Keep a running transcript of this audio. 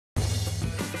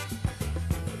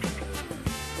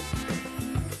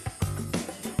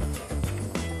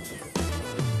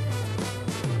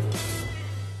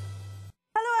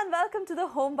to the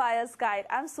Home Buyer's Guide.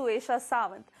 I'm Suesha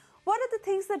Sawant. What are the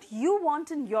things that you want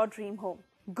in your dream home?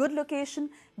 Good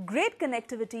location, great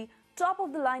connectivity,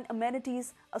 top-of-the-line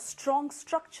amenities, a strong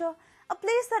structure, a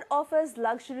place that offers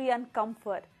luxury and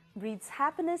comfort, breeds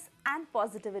happiness and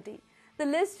positivity. The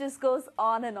list just goes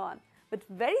on and on. But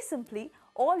very simply,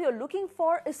 all you're looking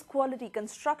for is quality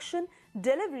construction,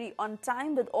 delivery on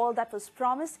time with all that was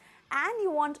promised, and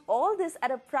you want all this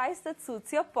at a price that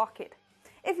suits your pocket.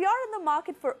 If you're in the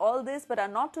market for all this but are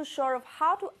not too sure of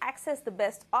how to access the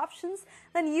best options,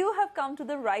 then you have come to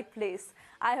the right place.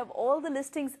 I have all the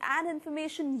listings and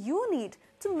information you need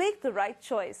to make the right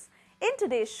choice. In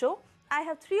today's show, I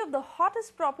have 3 of the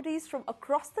hottest properties from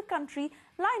across the country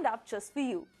lined up just for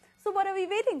you. So what are we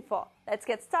waiting for? Let's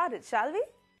get started, shall we?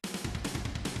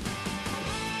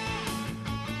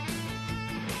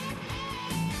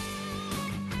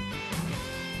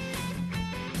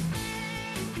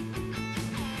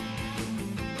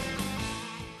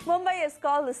 Mumbai is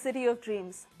called the city of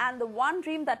dreams, and the one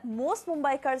dream that most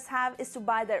Mumbaikars have is to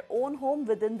buy their own home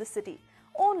within the city,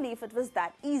 only if it was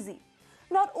that easy.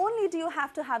 Not only do you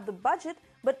have to have the budget,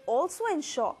 but also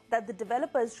ensure that the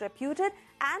developer is reputed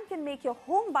and can make your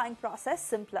home buying process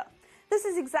simpler. This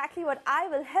is exactly what I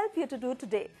will help you to do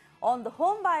today. On the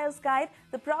Home Buyer's Guide,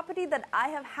 the property that I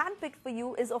have handpicked for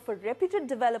you is of a reputed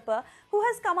developer who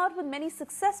has come out with many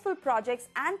successful projects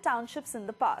and townships in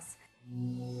the past.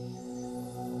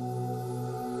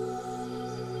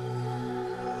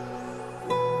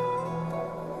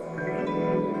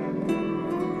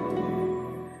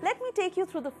 Let me take you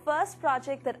through the first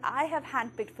project that I have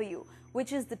handpicked for you,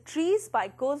 which is The Trees by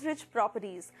Godrej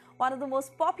Properties, one of the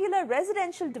most popular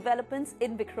residential developments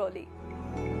in Vikhroli.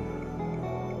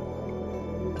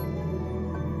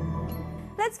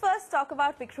 Let's first talk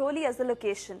about Vikhroli as a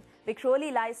location.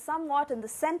 Vikhroli lies somewhat in the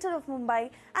center of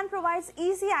Mumbai and provides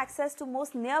easy access to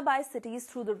most nearby cities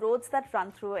through the roads that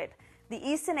run through it. The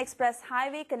Eastern Express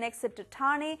Highway connects it to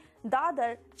Thane,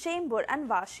 Dadar, Chembur and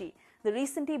Vashi. The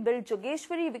recently built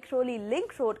Jogeshwari-Vikhroli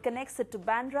Link Road connects it to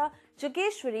Bandra,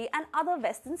 Jogeshwari and other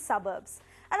western suburbs.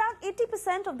 Around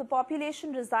 80% of the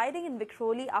population residing in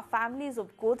Vikhroli are families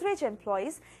of Godrej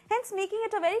employees, hence making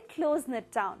it a very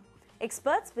close-knit town.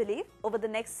 Experts believe over the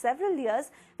next several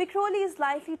years, Vikhroli is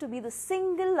likely to be the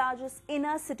single largest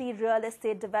inner-city real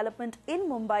estate development in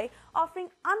Mumbai, offering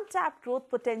untapped growth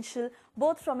potential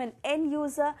both from an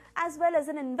end-user as well as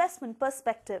an investment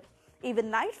perspective.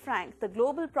 Even Knight Frank, the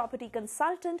global property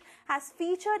consultant, has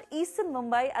featured Eastern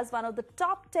Mumbai as one of the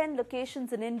top 10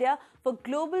 locations in India for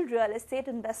global real estate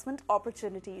investment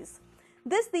opportunities.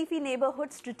 This leafy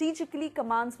neighborhood strategically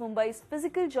commands Mumbai's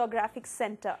physical geographic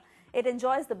center. It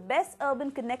enjoys the best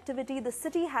urban connectivity the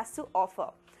city has to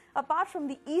offer. Apart from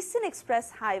the Eastern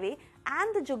Express Highway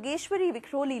and the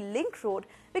Jogeshwari-Vikhroli Link Road,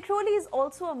 Vikhroli is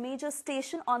also a major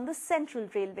station on the Central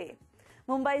Railway.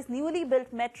 Mumbai's newly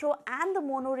built metro and the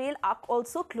monorail are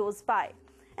also close by.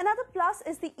 Another plus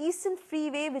is the Eastern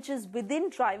Freeway, which is within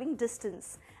driving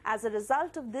distance. As a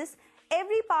result of this,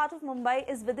 every part of Mumbai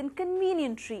is within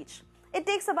convenient reach. It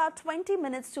takes about 20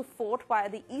 minutes to Fort via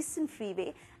the Eastern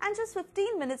Freeway and just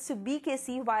 15 minutes to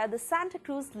BKC via the Santa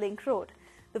Cruz Link Road.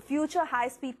 The future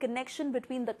high-speed connection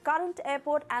between the current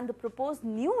airport and the proposed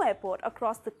new airport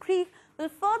across the creek will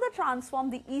further transform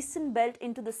the Eastern Belt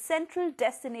into the central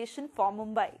destination for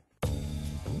Mumbai.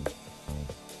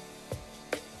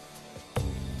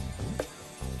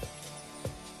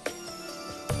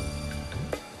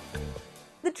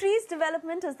 The Trees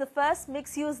development is the first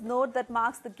mixed-use node that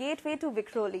marks the gateway to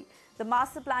Vikhroli. The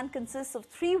master plan consists of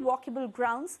 3 walkable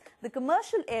grounds. The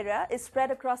commercial area is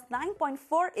spread across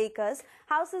 9.4 acres,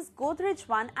 houses Godrej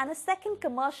 1 and a second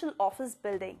commercial office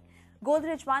building.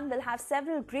 Godrej 1 will have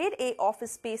several Grade A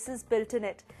office spaces built in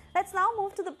it. Let's now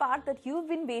move to the part that you've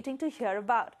been waiting to hear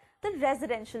about, the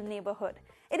residential neighborhood.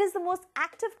 It is the most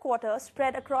active quarter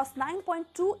spread across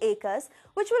 9.2 acres,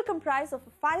 which will comprise of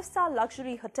a 5-star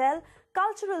luxury hotel,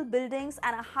 cultural buildings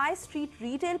and a high street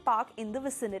retail park in the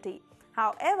vicinity.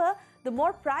 However, the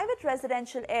more private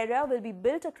residential area will be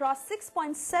built across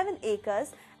 6.7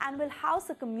 acres and will house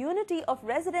a community of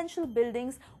residential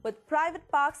buildings with private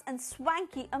parks and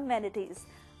swanky amenities.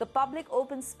 The public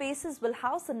open spaces will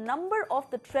house a number of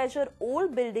the treasured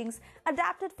old buildings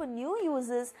adapted for new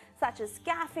uses such as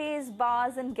cafes,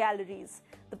 bars and galleries.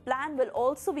 The plan will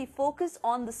also be focused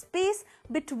on the space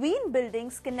between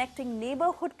buildings connecting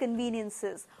neighborhood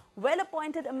conveniences,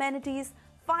 well-appointed amenities,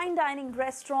 fine dining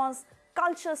restaurants,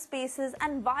 culture spaces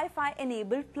and Wi-Fi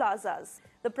enabled plazas.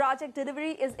 The project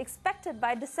delivery is expected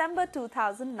by December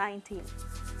 2019.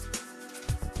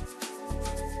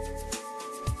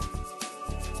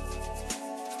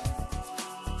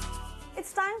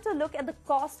 time to look at the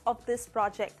cost of this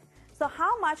project. So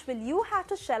how much will you have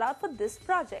to shell out for this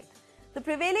project? The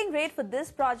prevailing rate for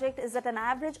this project is at an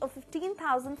average of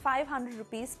 15,500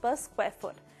 rupees per square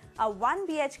foot. A 1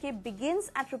 BHK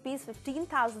begins at rupees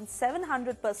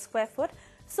 15,700 per square foot.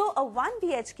 So a 1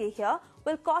 BHK here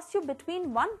will cost you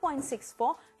between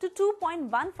 1.64 to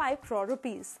 2.15 crore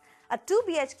rupees. A 2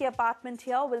 BHK apartment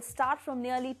here will start from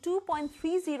nearly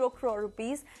 2.30 crore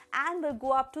rupees and will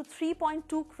go up to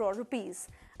 3.2 crore rupees.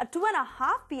 A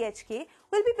 2.5 BHK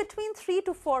will be between 3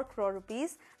 to 4 crore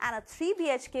rupees, and a 3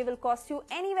 BHK will cost you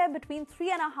anywhere between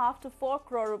 3.5 to 4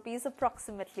 crore rupees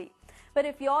approximately. But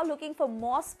if you're looking for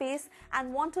more space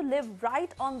and want to live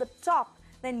right on the top,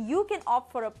 then you can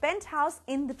opt for a penthouse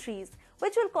in the trees,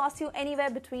 which will cost you anywhere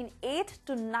between 8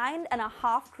 to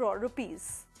 9.5 crore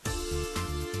rupees.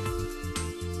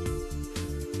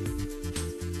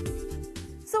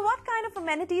 So what kind of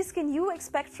amenities can you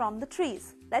expect from the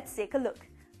trees? Let's take a look.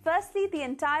 Firstly, the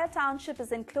entire township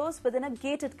is enclosed within a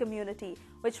gated community,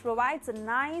 which provides a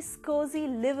nice, cozy,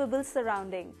 livable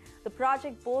surrounding. The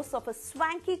project boasts of a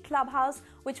swanky clubhouse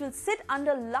which will sit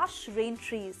under lush rain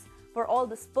trees. For all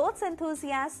the sports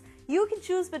enthusiasts, you can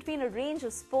choose between a range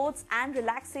of sports and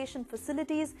relaxation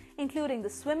facilities, including the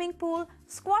swimming pool,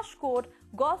 squash court,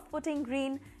 golf putting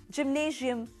green,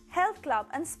 gymnasium, health club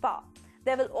and spa.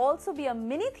 There will also be a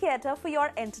mini theatre for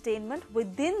your entertainment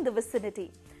within the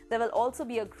vicinity. There will also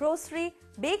be a grocery,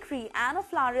 bakery and a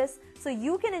florist, so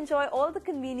you can enjoy all the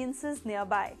conveniences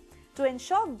nearby. To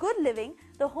ensure good living,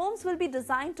 the homes will be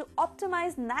designed to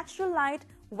optimize natural light,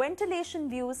 ventilation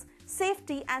views,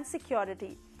 safety and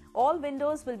security. All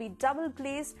windows will be double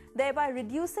glazed, thereby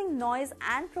reducing noise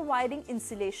and providing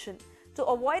insulation. To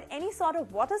avoid any sort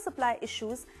of water supply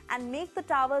issues and make the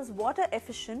towers water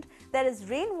efficient, there is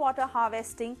rainwater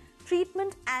harvesting,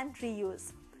 treatment and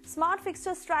reuse. Smart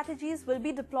fixture strategies will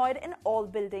be deployed in all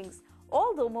buildings.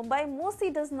 Although Mumbai mostly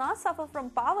does not suffer from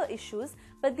power issues,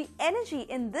 but the energy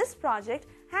in this project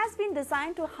has been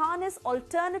designed to harness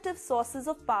alternative sources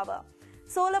of power.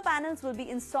 Solar panels will be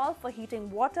installed for heating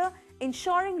water,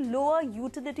 ensuring lower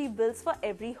utility bills for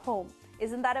every home.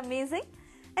 Isn't that amazing?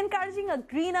 Encouraging a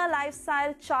greener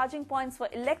lifestyle, charging points for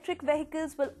electric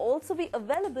vehicles will also be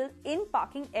available in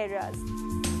parking areas.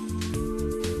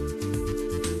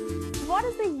 What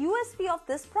is the USP of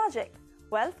this project?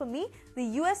 Well, for me, the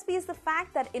USP is the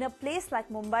fact that in a place like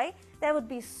Mumbai, there would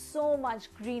be so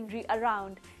much greenery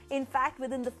around. In fact,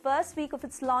 within the first week of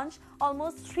its launch,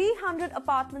 almost 300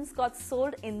 apartments got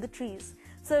sold in the trees.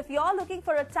 So if you're looking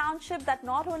for a township that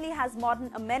not only has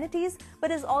modern amenities,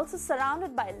 but is also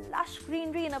surrounded by lush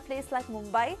greenery in a place like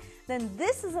Mumbai, then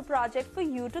this is a project for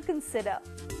you to consider.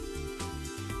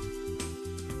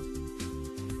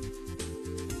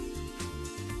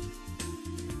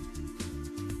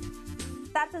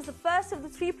 That was the first of the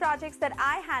 3 projects that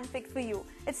I handpicked for you.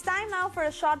 It's time now for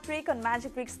a short break on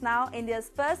Magicbricks Now,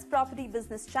 India's first property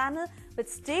business channel. But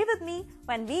stay with me.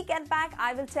 When we get back,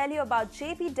 I will tell you about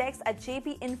JP Decks at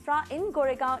JP Infra in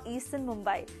Goregaon East in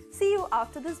Mumbai. See you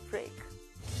after this break.